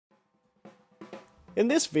In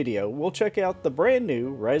this video, we'll check out the brand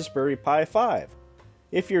new Raspberry Pi 5.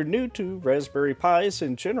 If you're new to Raspberry Pis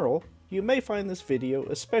in general, you may find this video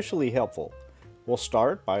especially helpful. We'll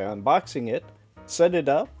start by unboxing it, set it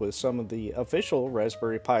up with some of the official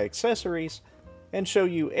Raspberry Pi accessories, and show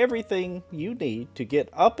you everything you need to get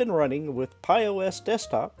up and running with PiOS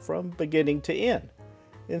desktop from beginning to end.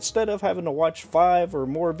 Instead of having to watch 5 or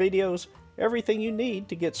more videos, everything you need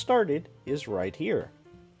to get started is right here.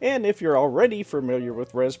 And if you're already familiar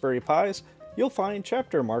with Raspberry Pis, you'll find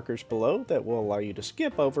chapter markers below that will allow you to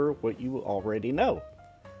skip over what you already know.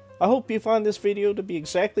 I hope you find this video to be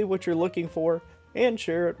exactly what you're looking for, and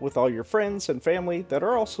share it with all your friends and family that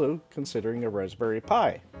are also considering a Raspberry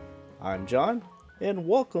Pi. I'm John, and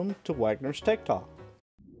welcome to Wagner's Tech Talk.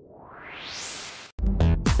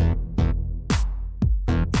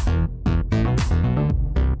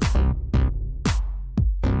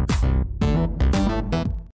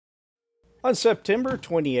 On September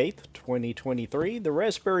 28th, 2023, the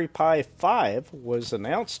Raspberry Pi 5 was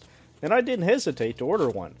announced, and I didn't hesitate to order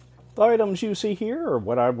one. The items you see here are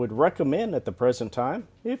what I would recommend at the present time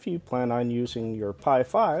if you plan on using your Pi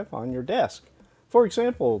 5 on your desk. For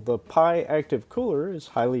example, the Pi Active Cooler is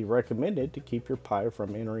highly recommended to keep your Pi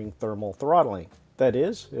from entering thermal throttling. That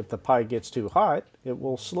is, if the Pi gets too hot, it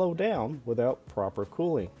will slow down without proper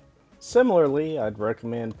cooling. Similarly, I'd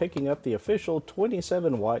recommend picking up the official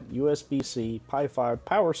 27-watt USB-C Pi 5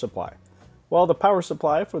 power supply. While the power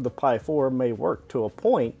supply for the Pi 4 may work to a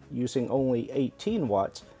point using only 18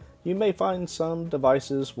 watts, you may find some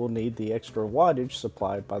devices will need the extra wattage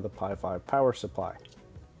supplied by the Pi 5 power supply.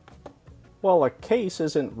 While a case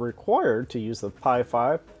isn't required to use the Pi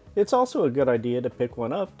 5, it's also a good idea to pick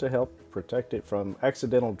one up to help protect it from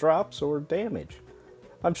accidental drops or damage.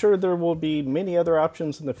 I'm sure there will be many other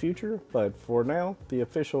options in the future, but for now, the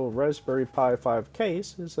official Raspberry Pi 5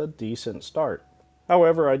 case is a decent start.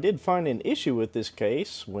 However, I did find an issue with this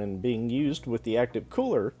case when being used with the active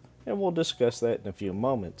cooler, and we'll discuss that in a few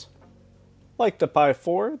moments. Like the Pi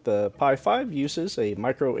 4, the Pi 5 uses a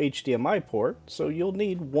micro HDMI port, so you'll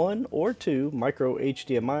need one or two micro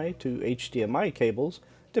HDMI to HDMI cables,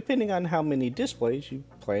 depending on how many displays you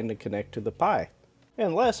plan to connect to the Pi.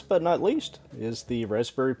 And last but not least is the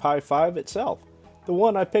Raspberry Pi 5 itself. The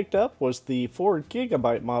one I picked up was the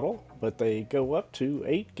 4GB model, but they go up to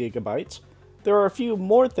 8GB. There are a few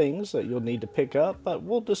more things that you'll need to pick up, but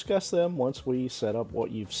we'll discuss them once we set up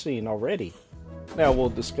what you've seen already. Now we'll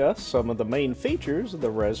discuss some of the main features of the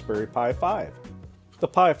Raspberry Pi 5. The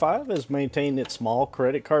Pi 5 has maintained its small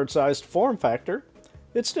credit card-sized form factor.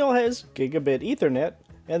 It still has gigabit Ethernet,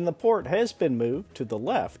 and the port has been moved to the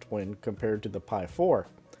left when compared to the Pi 4.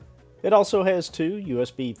 It also has two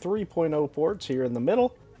USB 3.0 ports here in the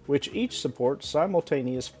middle, which each supports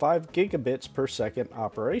simultaneous 5 gigabits per second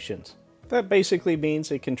operations. That basically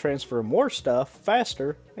means it can transfer more stuff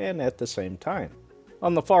faster and at the same time.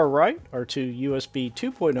 On the far right are two USB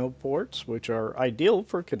 2.0 ports, which are ideal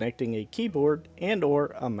for connecting a keyboard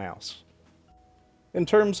and/or a mouse. In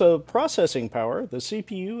terms of processing power, the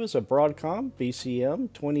CPU is a Broadcom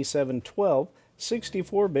BCM2712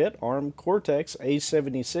 64-bit ARM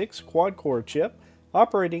Cortex-A76 quad-core chip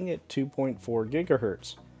operating at 2.4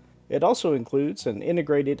 GHz. It also includes an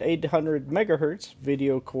integrated 800 MHz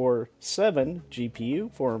Video Core 7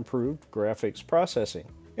 GPU for improved graphics processing.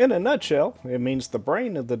 In a nutshell, it means the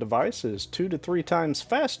brain of the device is 2 to 3 times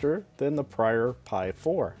faster than the prior Pi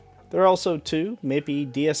 4. There are also two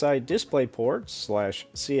MIPI DSI display ports /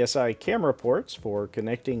 CSI camera ports for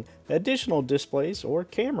connecting additional displays or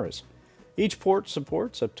cameras. Each port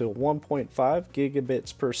supports up to 1.5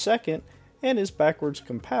 gigabits per second and is backwards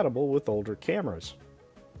compatible with older cameras.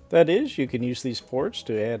 That is, you can use these ports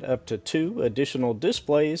to add up to 2 additional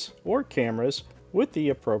displays or cameras with the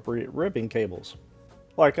appropriate ribbon cables.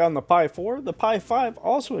 Like on the Pi 4, the Pi 5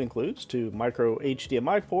 also includes 2 micro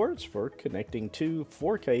HDMI ports for connecting 2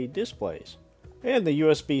 4K displays. And the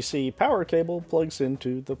USB-C power cable plugs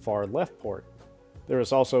into the far left port. There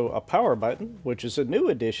is also a power button, which is a new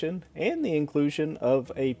addition, and the inclusion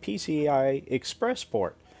of a PCI Express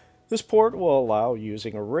port. This port will allow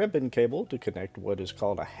using a ribbon cable to connect what is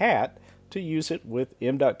called a hat to use it with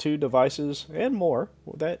M.2 devices and more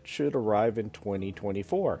that should arrive in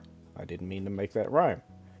 2024. I didn't mean to make that rhyme.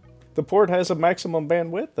 The port has a maximum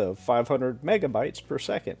bandwidth of 500 megabytes per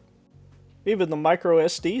second. Even the micro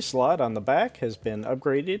SD slot on the back has been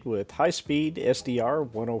upgraded with high-speed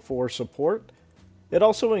SDR104 support. It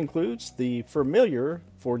also includes the familiar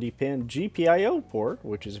 40-pin GPIO port,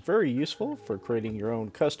 which is very useful for creating your own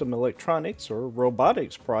custom electronics or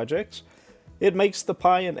robotics projects. It makes the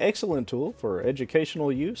Pi an excellent tool for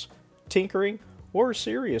educational use, tinkering, or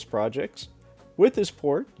serious projects. With this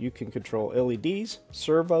port, you can control LEDs,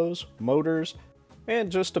 servos, motors,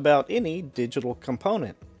 and just about any digital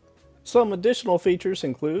component. Some additional features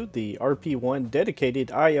include the RP1 dedicated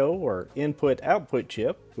I/O or input-output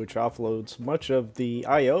chip, which offloads much of the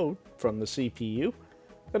I/O from the CPU.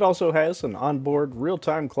 It also has an onboard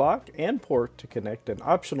real-time clock and port to connect an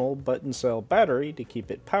optional button cell battery to keep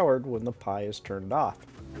it powered when the Pi is turned off.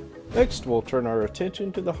 Next, we'll turn our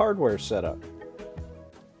attention to the hardware setup.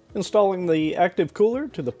 Installing the active cooler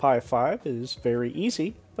to the Pi 5 is very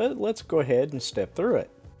easy, but let's go ahead and step through it.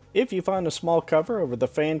 If you find a small cover over the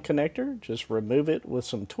fan connector, just remove it with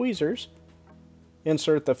some tweezers.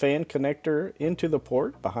 Insert the fan connector into the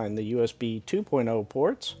port behind the USB 2.0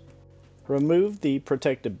 ports. Remove the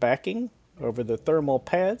protective backing over the thermal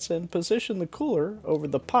pads and position the cooler over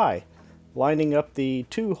the Pi, lining up the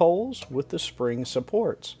two holes with the spring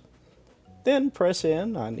supports. Then press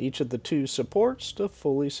in on each of the two supports to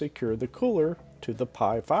fully secure the cooler to the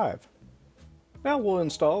Pi 5. Now we'll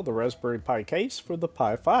install the Raspberry Pi case for the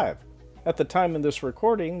Pi 5. At the time of this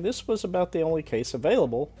recording, this was about the only case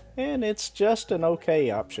available, and it's just an okay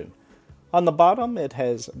option. On the bottom it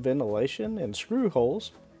has ventilation and screw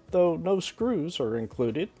holes, though no screws are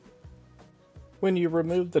included. When you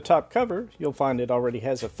remove the top cover, you'll find it already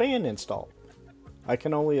has a fan installed. I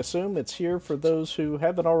can only assume it's here for those who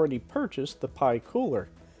haven't already purchased the Pi cooler.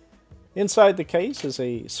 Inside the case is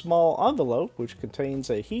a small envelope which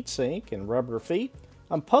contains a heatsink and rubber feet.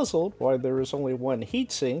 I'm puzzled why there is only one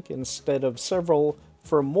heatsink instead of several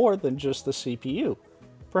for more than just the CPU.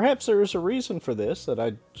 Perhaps there is a reason for this that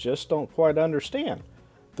I just don't quite understand.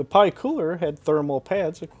 The Pi cooler had thermal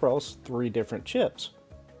pads across 3 different chips.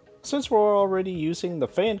 Since we're already using the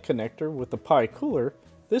fan connector with the Pi cooler,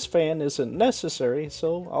 this fan isn't necessary,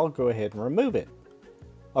 so I'll go ahead and remove it.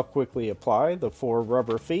 I'll quickly apply the 4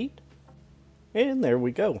 rubber feet. And there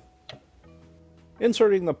we go.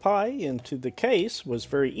 Inserting the Pi into the case was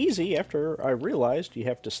very easy after I realized you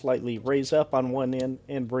have to slightly raise up on one end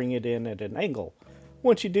and bring it in at an angle.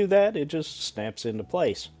 Once you do that, it just snaps into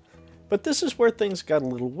place. But this is where things got a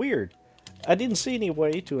little weird. I didn't see any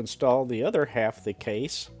way to install the other half of the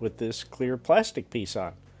case with this clear plastic piece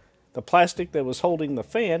on. The plastic that was holding the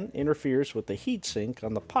fan interferes with the heatsink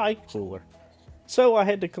on the Pi cooler. So I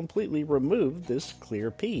had to completely remove this clear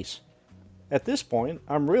piece. At this point,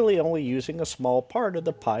 I'm really only using a small part of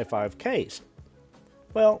the Pi 5 case.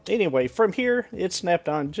 Well, anyway, from here, it snapped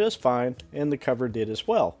on just fine, and the cover did as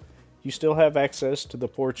well. You still have access to the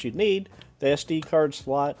ports you need, the SD card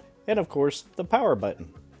slot, and of course, the power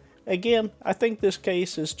button. Again, I think this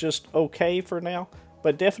case is just okay for now,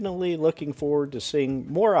 but definitely looking forward to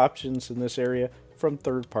seeing more options in this area from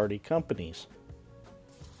third-party companies.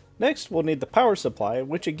 Next, we'll need the power supply,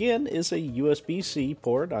 which again is a USB-C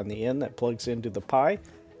port on the end that plugs into the Pi.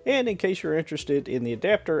 And in case you're interested in the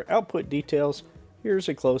adapter output details, here's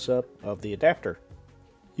a close-up of the adapter.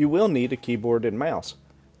 You will need a keyboard and mouse.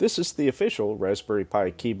 This is the official Raspberry Pi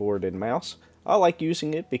keyboard and mouse. I like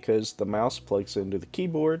using it because the mouse plugs into the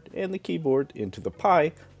keyboard and the keyboard into the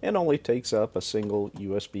Pi and only takes up a single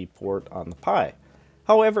USB port on the Pi.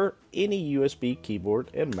 However, any USB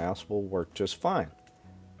keyboard and mouse will work just fine.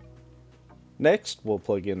 Next, we'll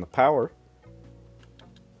plug in the power.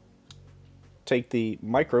 Take the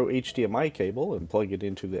micro HDMI cable and plug it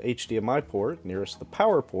into the HDMI port nearest the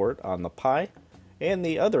power port on the Pi and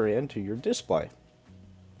the other end to your display.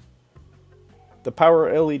 The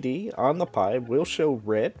power LED on the Pi will show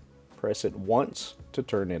red. Press it once to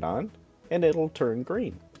turn it on, and it'll turn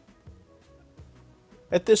green.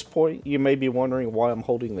 At this point, you may be wondering why I'm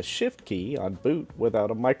holding the Shift key on boot without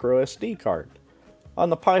a micro SD card. On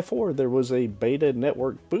the Pi 4, there was a beta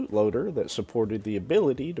network bootloader that supported the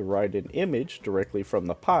ability to write an image directly from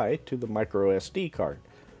the Pi to the micro SD card.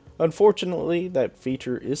 Unfortunately, that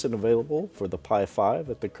feature isn't available for the Pi 5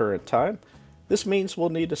 at the current time. This means we'll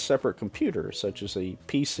need a separate computer, such as a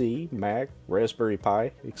PC, Mac, Raspberry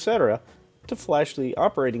Pi, etc., to flash the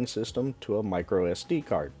operating system to a micro SD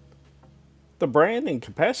card. The brand and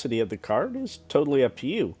capacity of the card is totally up to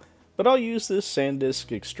you, but I'll use this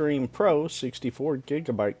SanDisk Extreme Pro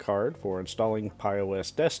 64GB card for installing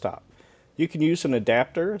PiOS Desktop. You can use an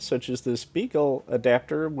adapter, such as this Beagle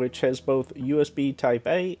adapter, which has both USB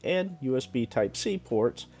Type-A and USB Type-C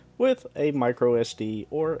ports with a microSD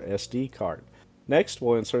or SD card. Next,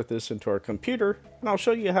 we'll insert this into our computer, and I'll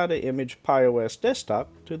show you how to image PiOS Desktop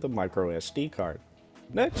to the microSD card.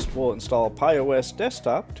 Next, we'll install PiOS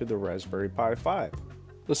Desktop to the Raspberry Pi 5.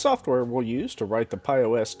 The software we'll use to write the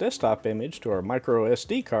PiOS Desktop image to our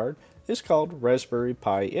microSD card is called Raspberry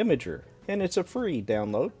Pi Imager, and it's a free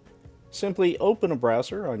download. Simply open a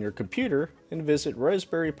browser on your computer and visit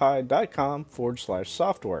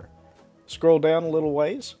raspberrypi.com/software. Scroll down a little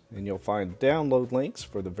ways and you'll find download links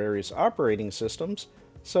for the various operating systems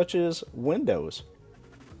such as Windows,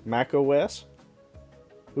 Mac OS,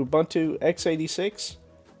 Ubuntu x86,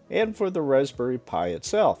 and for the Raspberry Pi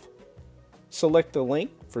itself. Select the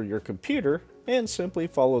link for your computer and simply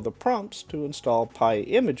follow the prompts to install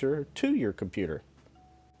PiImager to your computer.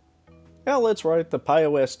 Now let's write the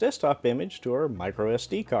PiOS desktop image to our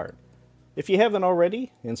microSD card. If you haven't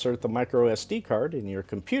already, insert the microSD card in your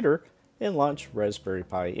computer and launch Raspberry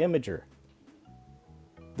Pi Imager.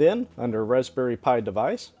 Then, under Raspberry Pi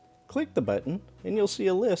device, click the button and you'll see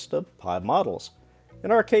a list of Pi models.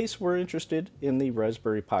 In our case, we're interested in the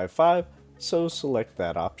Raspberry Pi 5, so select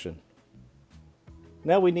that option.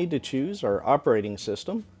 Now we need to choose our operating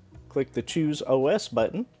system. Click the Choose OS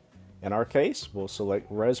button. In our case, we'll select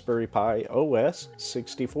Raspberry Pi OS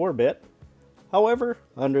 64-bit. However,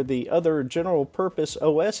 under the Other General Purpose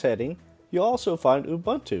OS heading, you'll also find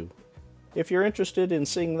Ubuntu. If you're interested in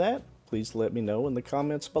seeing that, please let me know in the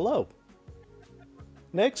comments below.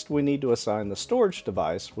 Next, we need to assign the storage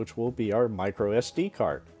device, which will be our microSD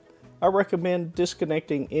card. I recommend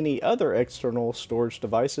disconnecting any other external storage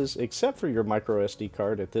devices except for your microSD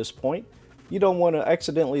card at this point. You don't want to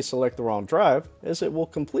accidentally select the wrong drive, as it will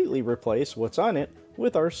completely replace what's on it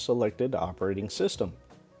with our selected operating system.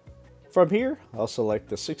 From here, I'll select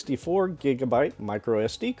the 64GB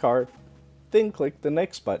microSD card, then click the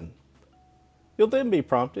Next button. You'll then be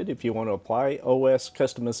prompted if you want to apply OS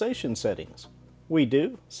customization settings. We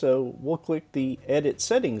do, so we'll click the Edit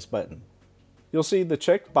Settings button. You'll see the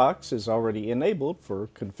checked box is already enabled for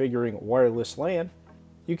configuring wireless LAN.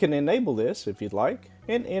 You can enable this if you'd like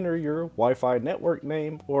and enter your Wi-Fi network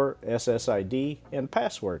name or SSID and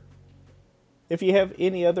password. If you have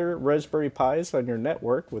any other Raspberry Pis on your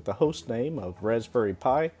network with the host name of Raspberry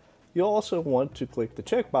Pi, you'll also want to click the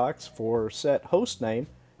checkbox for Set Host Name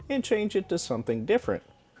and change it to something different.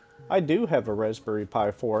 I do have a Raspberry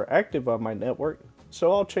Pi 4 active on my network,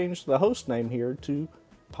 so I'll change the host name here to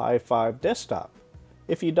Pi 5 Desktop.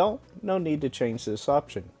 If you don't, no need to change this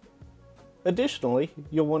option. Additionally,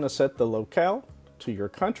 you'll want to set the locale to your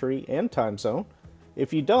country and time zone.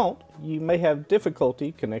 If you don't, you may have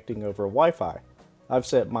difficulty connecting over Wi-Fi. I've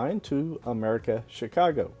set mine to America,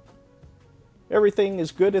 Chicago. Everything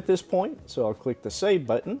is good at this point, so I'll click the Save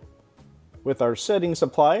button. With our settings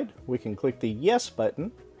applied, we can click the Yes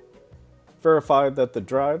button. Verify that the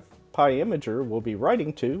drive PiImager will be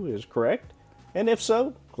writing to is correct, and if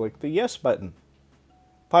so, click the Yes button.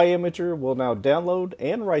 PiImager will now download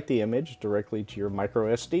and write the image directly to your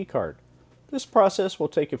microSD card. This process will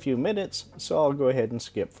take a few minutes, so I'll go ahead and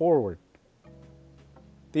skip forward.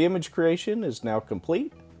 The image creation is now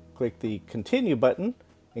complete. Click the Continue button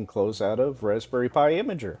and close out of Raspberry Pi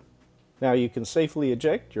Imager. Now you can safely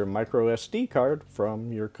eject your microSD card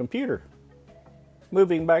from your computer.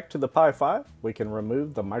 Moving back to the Pi 5, we can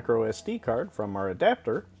remove the microSD card from our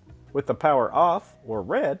adapter. With the power off or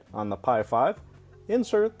red on the Pi 5,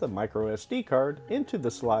 insert the microSD card into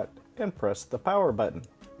the slot and press the power button.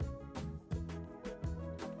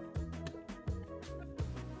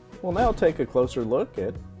 We'll now take a closer look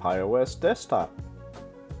at PiOS Desktop.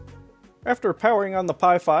 After powering on the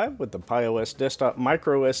Pi 5 with the PiOS Desktop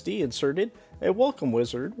microSD inserted, a welcome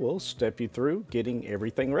wizard will step you through getting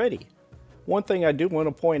everything ready. One thing I do want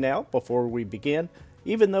to point out before we begin,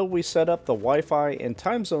 even though we set up the Wi-Fi and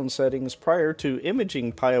time zone settings prior to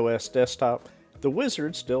imaging PiOS Desktop, the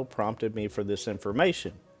wizard still prompted me for this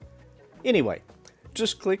information. Anyway,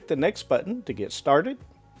 just click the Next button to get started.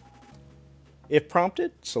 If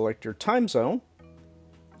prompted, select your time zone.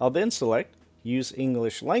 I'll then select Use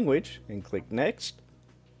English Language and click Next.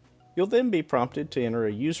 You'll then be prompted to enter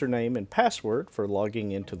a username and password for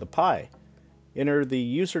logging into the Pi. Enter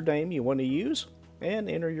the username you want to use and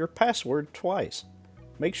enter your password twice.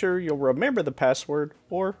 Make sure you'll remember the password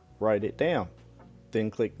or write it down.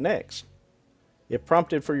 Then click Next. If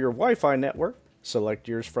prompted for your Wi-Fi network, select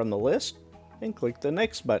yours from the list and click the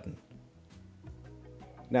Next button.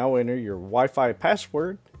 Now enter your Wi-Fi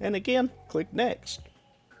password and again click Next.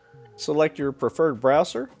 Select your preferred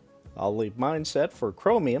browser. I'll leave mine set for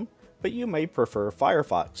Chromium, but you may prefer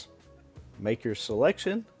Firefox. Make your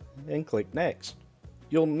selection and click Next.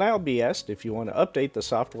 You'll now be asked if you want to update the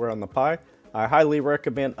software on the Pi. I highly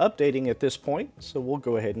recommend updating at this point, so we'll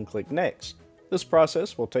go ahead and click Next. This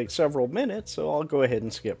process will take several minutes, so I'll go ahead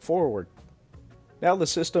and skip forward. Now the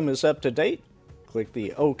system is up to date. Click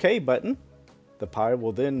the OK button. The Pi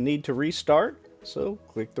will then need to restart, so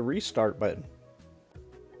click the Restart button.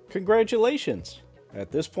 Congratulations!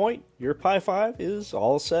 At this point, your Pi 5 is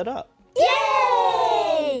all set up.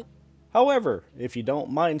 However, if you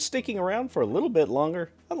don't mind sticking around for a little bit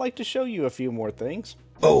longer, I'd like to show you a few more things.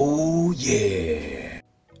 Oh yeah!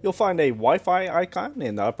 You'll find a Wi-Fi icon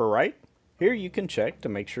in the upper right. Here you can check to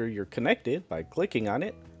make sure you're connected by clicking on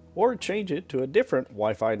it, or change it to a different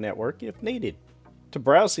Wi-Fi network if needed. To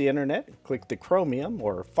browse the internet, click the Chromium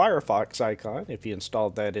or Firefox icon if you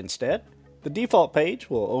installed that instead. The default page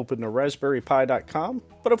will open to raspberrypi.com,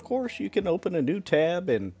 but of course you can open a new tab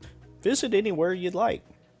and visit anywhere you'd like,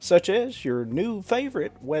 such as your new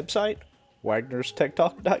favorite website,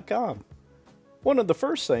 wagnerstechtalk.com. One of the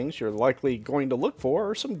first things you're likely going to look for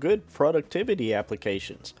are some good productivity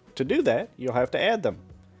applications. To do that, you'll have to add them.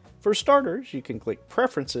 For starters, you can click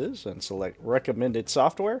Preferences and select Recommended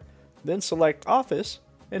Software, then select Office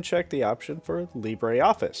and check the option for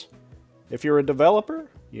LibreOffice. If you're a developer,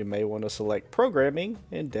 you may want to select Programming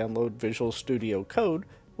and download Visual Studio Code,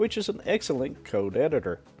 which is an excellent code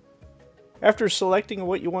editor. After selecting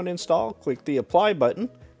what you want to install, click the Apply button,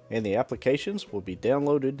 and the applications will be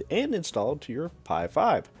downloaded and installed to your Pi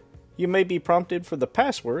 5. You may be prompted for the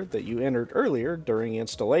password that you entered earlier during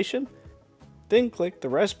installation. Then click the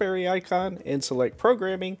Raspberry icon and select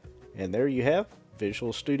Programming, and there you have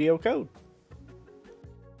Visual Studio Code.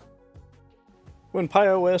 When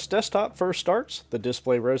PiOS Desktop first starts, the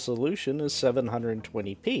display resolution is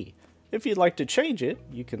 720p. If you'd like to change it,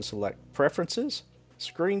 you can select Preferences,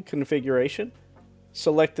 Screen Configuration,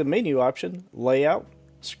 select the menu option, Layout,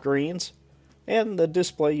 Screens, and the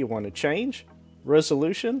display you want to change,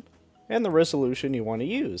 resolution, and the resolution you want to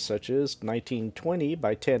use, such as 1920 by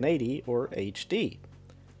 1080 or HD.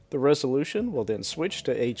 The resolution will then switch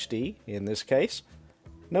to HD in this case.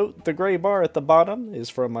 Note the gray bar at the bottom is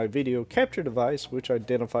from my video capture device, which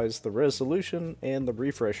identifies the resolution and the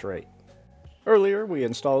refresh rate. Earlier we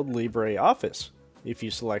installed LibreOffice. If you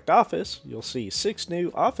select Office, you'll see 6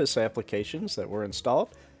 new Office applications that were installed.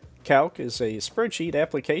 Calc is a spreadsheet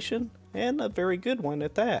application, and a very good one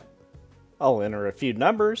at that. I'll enter a few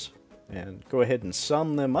numbers and go ahead and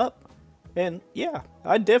sum them up. And yeah,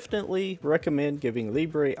 I definitely recommend giving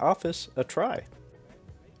LibreOffice a try.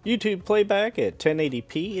 YouTube playback at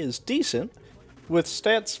 1080p is decent. With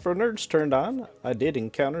stats for nerds turned on, I did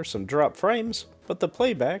encounter some drop frames, but the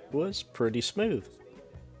playback was pretty smooth.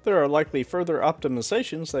 There are likely further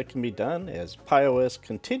optimizations that can be done as PiOS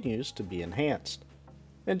continues to be enhanced.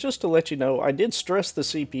 And just to let you know, I did stress the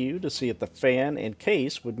CPU to see if the fan and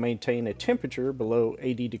case would maintain a temperature below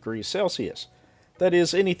 80 degrees Celsius. That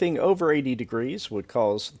is, anything over 80 degrees would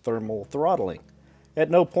cause thermal throttling. At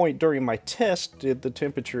no point during my test did the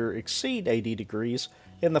temperature exceed 80 degrees,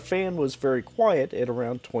 and the fan was very quiet at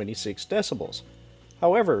around 26 decibels.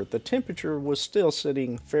 However, the temperature was still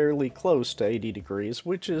sitting fairly close to 80 degrees,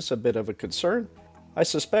 which is a bit of a concern. I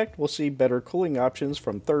suspect we'll see better cooling options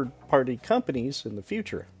from third-party companies in the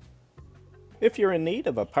future. If you're in need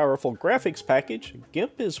of a powerful graphics package,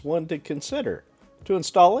 Gimp is one to consider. To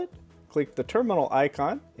install it, click the terminal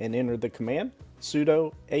icon and enter the command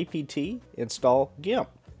sudo apt install gimp.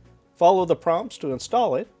 Follow the prompts to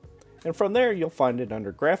install it, and from there you'll find it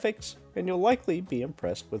under Graphics, and you'll likely be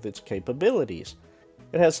impressed with its capabilities.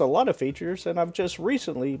 It has a lot of features, and I've just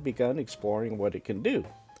recently begun exploring what it can do.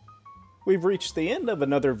 We've reached the end of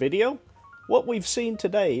another video. What we've seen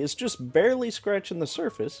today is just barely scratching the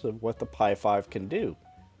surface of what the Pi 5 can do.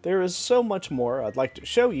 There is so much more I'd like to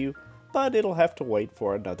show you, but it'll have to wait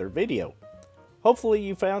for another video. Hopefully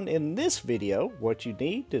you found in this video what you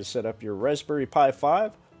need to set up your Raspberry Pi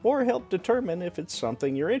 5 or help determine if it's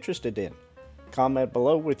something you're interested in. Comment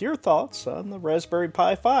below with your thoughts on the Raspberry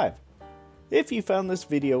Pi 5. If you found this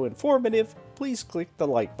video informative, please click the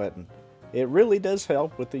like button. It really does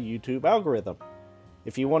help with the YouTube algorithm.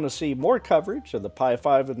 If you want to see more coverage of the Pi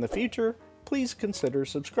 5 in the future, please consider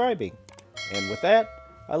subscribing. And with that,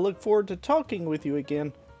 I look forward to talking with you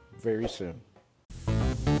again very soon.